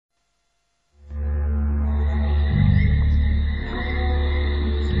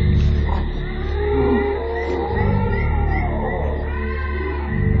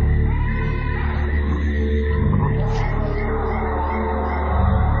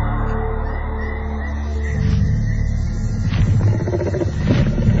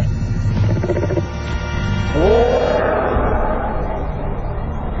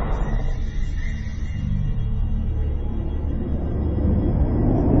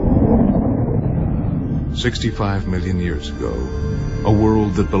65 million years ago, a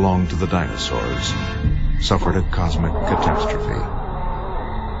world that belonged to the dinosaurs suffered a cosmic catastrophe,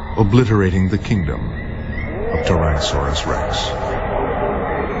 obliterating the kingdom of Tyrannosaurus Rex.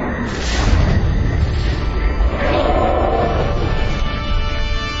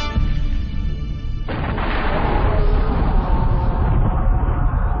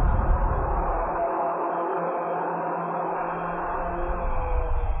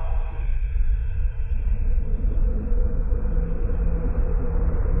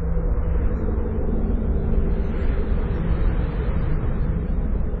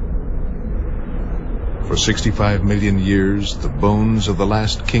 For 65 million years, the bones of the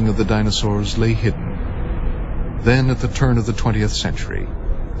last king of the dinosaurs lay hidden. Then, at the turn of the 20th century,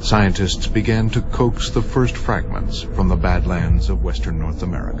 scientists began to coax the first fragments from the badlands of western North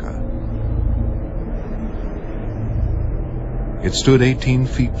America. It stood 18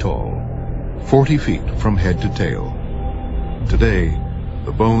 feet tall, 40 feet from head to tail. Today,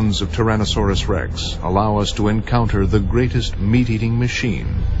 the bones of Tyrannosaurus Rex allow us to encounter the greatest meat-eating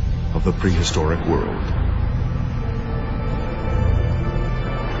machine of the prehistoric world.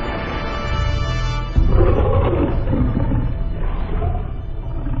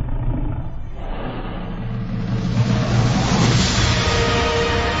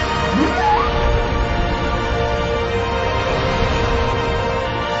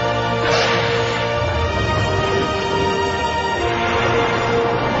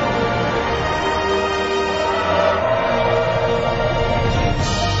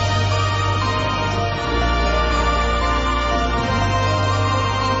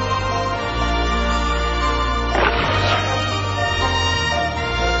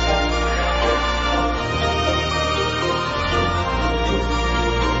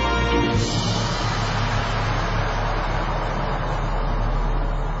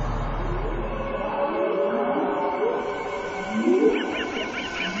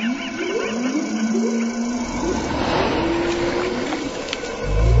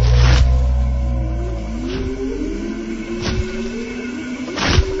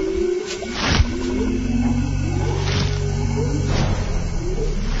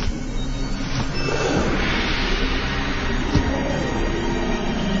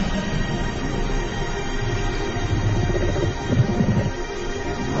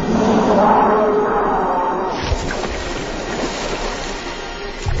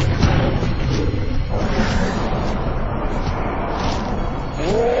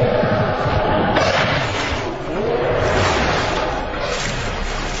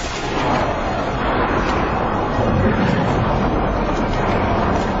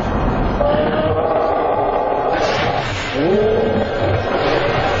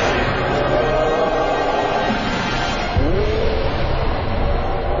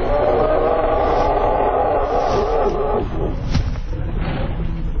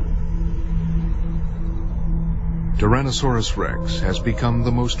 Tyrannosaurus Rex has become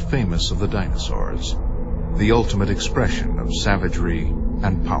the most famous of the dinosaurs, the ultimate expression of savagery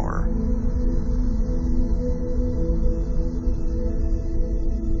and power.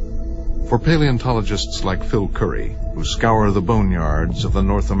 For paleontologists like Phil Curry, who scour the boneyards of the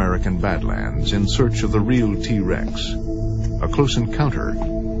North American Badlands in search of the real T-Rex, a close encounter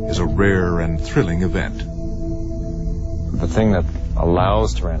is a rare and thrilling event. The thing that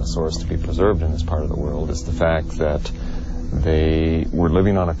allows Tyrannosaurus to be preserved in this part of the world is the fact that they were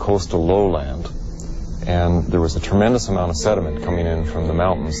living on a coastal lowland, and there was a tremendous amount of sediment coming in from the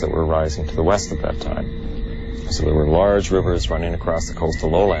mountains that were rising to the west at that time. So there were large rivers running across the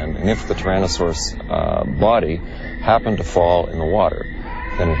coastal lowland, and if the Tyrannosaurus body happened to fall in the water,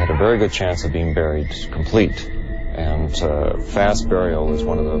 then it had a very good chance of being buried complete. And fast burial is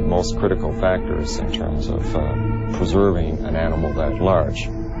one of the most critical factors in terms of preserving an animal that large.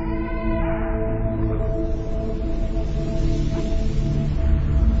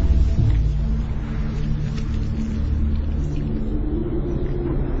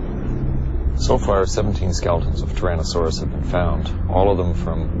 So far, 17 skeletons of Tyrannosaurus have been found, all of them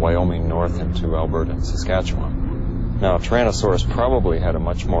from Wyoming north into Alberta and Saskatchewan. Now, Tyrannosaurus probably had a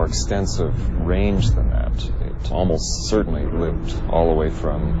much more extensive range than that. It almost certainly lived all the way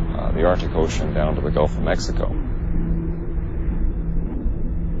from the Arctic Ocean down to the Gulf of Mexico.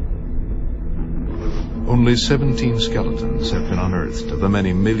 Only 17 skeletons have been unearthed of the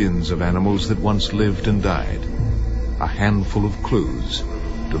many millions of animals that once lived and died. A handful of clues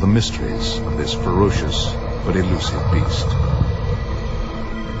to the mysteries of this ferocious but elusive beast.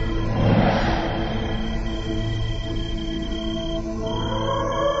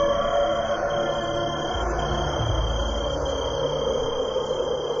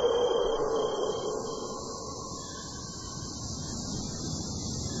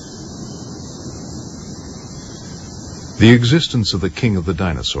 The existence of the king of the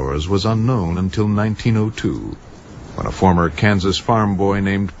dinosaurs was unknown until 1902, when a former Kansas farm boy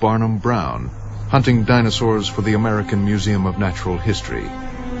named Barnum Brown, hunting dinosaurs for the American Museum of Natural History,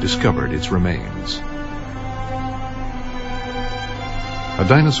 discovered its remains. A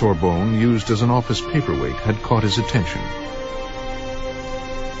dinosaur bone used as an office paperweight had caught his attention.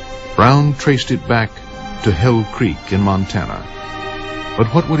 Brown traced it back to Hell Creek in Montana. But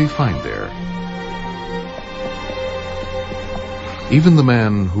what would he find there? Even the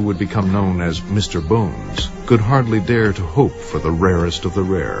man who would become known as Mr. Bones could hardly dare to hope for the rarest of the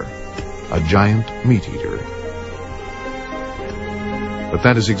rare, a giant meat-eater. But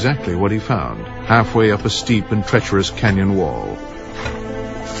that is exactly what he found, halfway up a steep and treacherous canyon wall.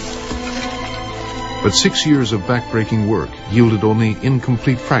 But 6 years of backbreaking work yielded only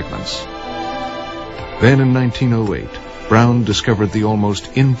incomplete fragments. Then in 1908, Brown discovered the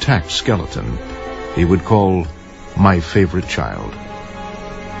almost intact skeleton he would call my favorite child.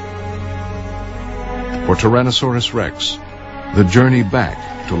 For Tyrannosaurus Rex, the journey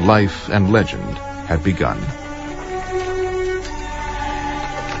back to life and legend had begun.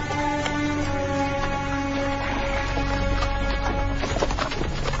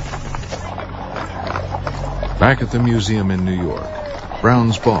 Back at the museum in New York,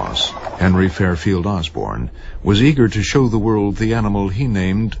 Brown's boss, Henry Fairfield Osborne, was eager to show the world the animal he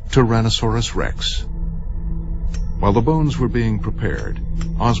named Tyrannosaurus Rex. While the bones were being prepared,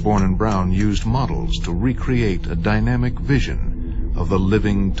 Osborne and Brown used models to recreate a dynamic vision of the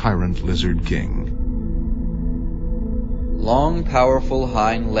living Tyrant Lizard King. Long, powerful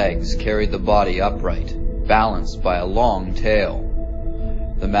hind legs carried the body upright, balanced by a long tail.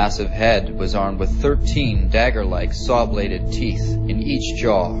 The massive head was armed with 13 dagger-like saw-bladed teeth in each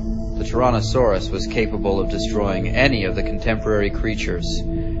jaw. The Tyrannosaurus was capable of destroying any of the contemporary creatures,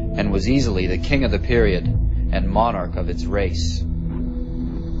 and was easily the king of the period and monarch of its race.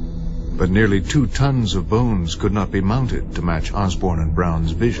 But nearly 2 tons of bones could not be mounted to match Osborne and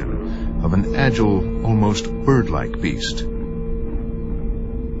Brown's vision of an agile, almost bird-like beast.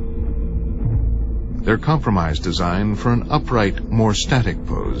 Their compromise design for an upright, more static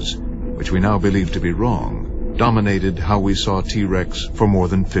pose, which we now believe to be wrong, dominated how we saw T-Rex for more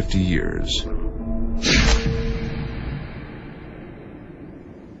than 50 years.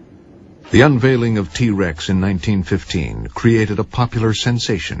 The unveiling of T-Rex in 1915 created a popular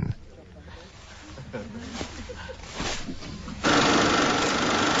sensation.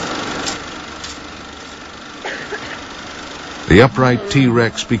 The upright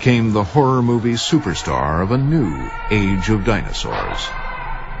T-Rex became the horror movie superstar of a new age of dinosaurs.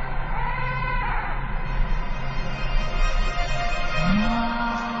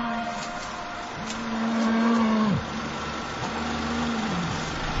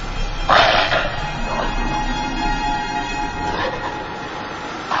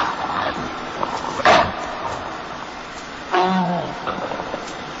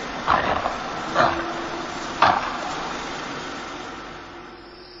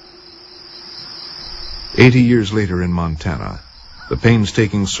 "80 years later in Montana, the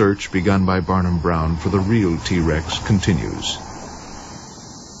painstaking search begun by Barnum Brown for the real T-Rex continues.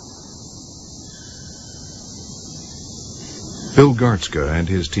 Bill Gartzka and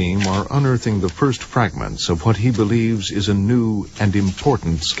his team are unearthing the first fragments of what he believes is a new and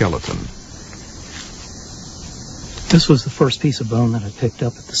important skeleton. This was the first piece of bone that I picked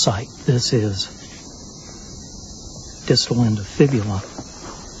up at the site. This is distal end of fibula,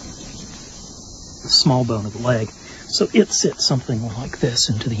 small bone of the leg. So it sits something like this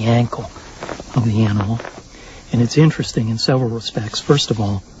into the ankle of the animal. And it's interesting in several respects. First of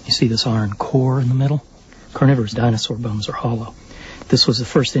all, you see this iron core in the middle? Carnivorous dinosaur bones are hollow. This was the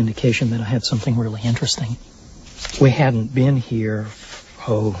first indication that I had something really interesting. We hadn't been here,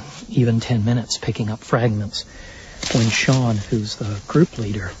 even 10 minutes picking up fragments when Sean, who's the group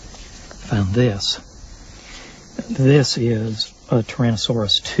leader, found this. This is a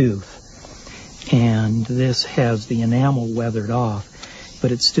Tyrannosaurus tooth. And this has the enamel weathered off,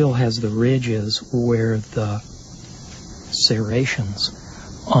 but it still has the ridges where the serrations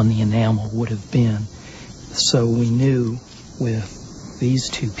on the enamel would have been. So we knew with these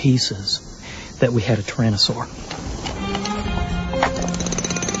 2 pieces that we had a Tyrannosaur.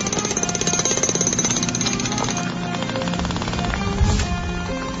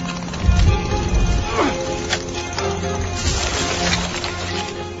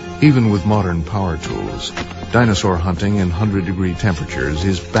 Even with modern power tools, dinosaur hunting in 100-degree temperatures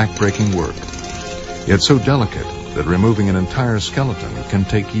is backbreaking work, yet so delicate that removing an entire skeleton can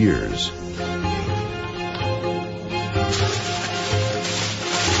take years.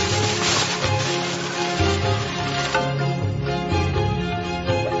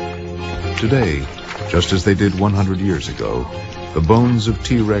 Today, just as they did 100 years ago, the bones of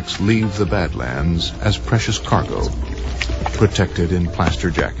T-Rex leave the Badlands as precious cargo, protected in plaster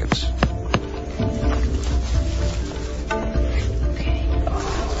jackets.